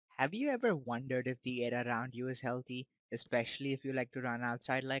Have you ever wondered if the air around you is healthy, especially if you like to run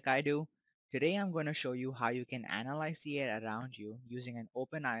outside like I do? Today I'm going to show you how you can analyze the air around you using an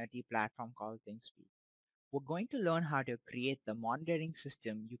open IoT platform called ThingSpeak. We're going to learn how to create the monitoring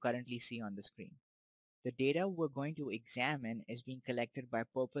system you currently see on the screen. The data we're going to examine is being collected by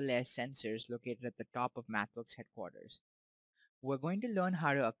Purple Air sensors located at the top of MathWorks headquarters. We're going to learn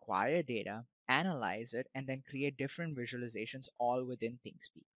how to acquire data, analyze it, and then create different visualizations all within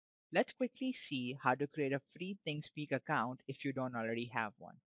ThingSpeak. Let's quickly see how to create a free ThingSpeak account if you don't already have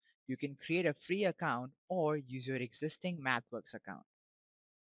one. You can create a free account or use your existing MathWorks account.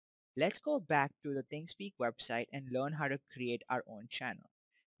 Let's go back to the ThingSpeak website and learn how to create our own channel.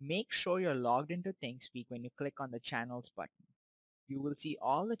 Make sure you're logged into ThingSpeak when you click on the Channels button. You will see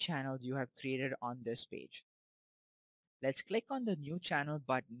all the channels you have created on this page. Let's click on the New Channel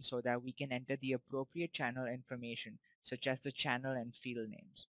button so that we can enter the appropriate channel information, such as the channel and field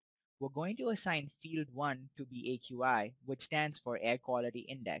names. We're going to assign field 1 to be AQI, which stands for Air Quality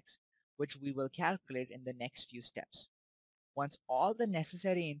Index, which we will calculate in the next few steps. Once all the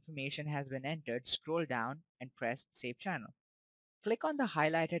necessary information has been entered, scroll down and press Save Channel. Click on the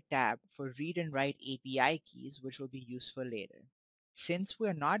highlighted tab for Read and Write API keys, which will be useful later. Since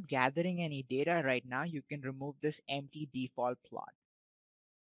we're not gathering any data right now, you can remove this empty default plot.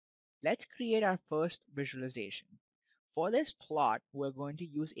 Let's create our first visualization. For this plot, we're going to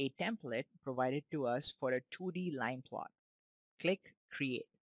use a template provided to us for a 2D line plot. Click Create.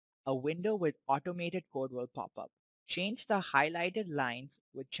 A window with automated code will pop up. Change the highlighted lines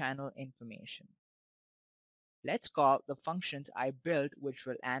with channel information. Let's call the functions I built, which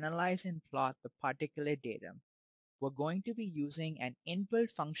will analyze and plot the particular data. We're going to be using an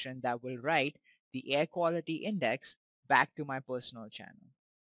inbuilt function that will write the air quality index back to my personal channel.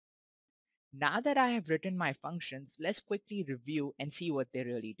 Now that I have written my functions, let's quickly review and see what they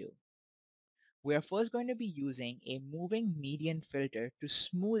really do. We are first going to be using a moving median filter to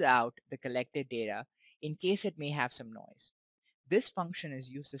smooth out the collected data in case it may have some noise. This function is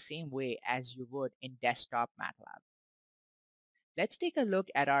used the same way as you would in desktop MATLAB. Let's take a look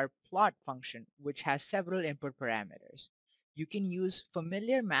at our plot function, which has several input parameters. You can use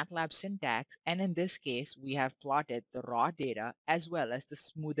familiar MATLAB syntax, and in this case, we have plotted the raw data as well as the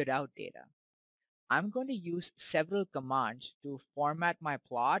smoothed out data. I'm going to use several commands to format my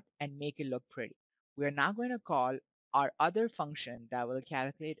plot and make it look pretty. We are now going to call our other function that will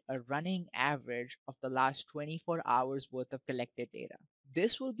calculate a running average of the last 24 hours worth of collected data.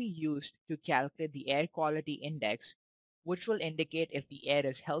 This will be used to calculate the air quality index, which will indicate if the air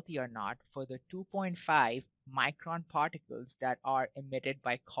is healthy or not for the 2.5 micron particles that are emitted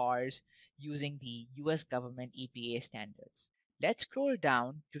by cars using the US government EPA standards. Let's scroll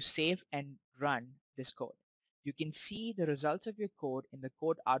down to save and run this code. You can see the results of your code in the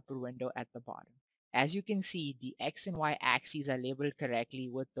code output window at the bottom. As you can see, the X and Y axes are labeled correctly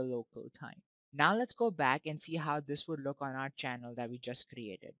with the local time. Now let's go back and see how this would look on our channel that we just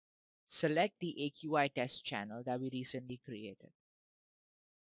created. Select the AQI test channel that we recently created.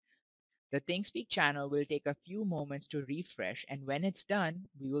 The ThingSpeak channel will take a few moments to refresh, and when it's done,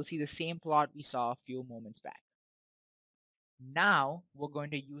 we will see the same plot we saw a few moments back. Now we're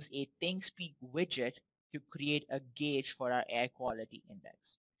going to use a ThingSpeak widget to create a gauge for our air quality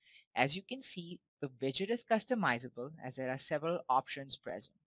index. As you can see, the widget is customizable as there are several options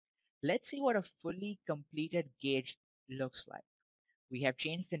present. Let's see what a fully completed gauge looks like. We have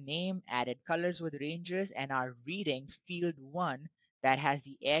changed the name, added colors with ranges, and are reading field 1 that has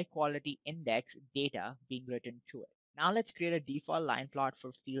the air quality index data being written to it. Now let's create a default line plot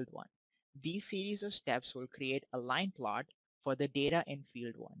for field 1. These series of steps will create a line plot for the data in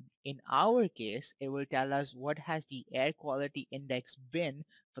field 1. In our case, it will tell us what has the air quality index been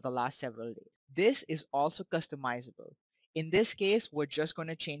for the last several days. This is also customizable. In this case, we're just going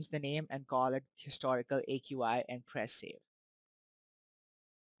to change the name and call it historical AQI and press save.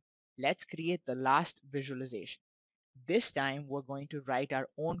 Let's create the last visualization. This time we're going to write our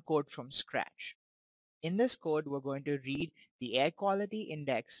own code from scratch. In this code, we're going to read the air quality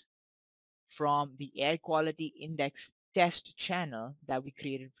index from the air quality index test channel that we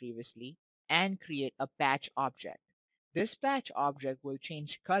created previously and create a patch object. This patch object will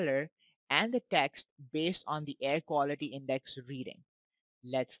change color and the text based on the air quality index reading.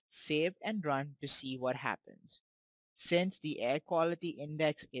 Let's save and run to see what happens. Since the air quality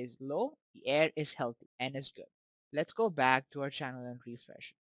index is low, the air is healthy and is good. Let's go back to our channel and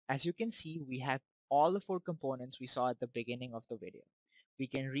refresh. As you can see, we have all the 4 components we saw at the beginning of the video. We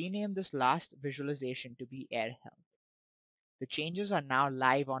can rename this last visualization to be air health. The changes are now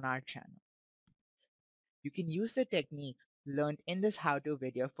live on our channel. You can use the techniques learned in this how-to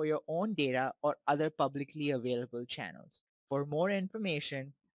video for your own data or other publicly available channels. For more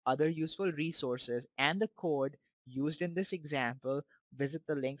information, other useful resources, and the code used in this example, visit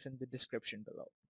the links in the description below.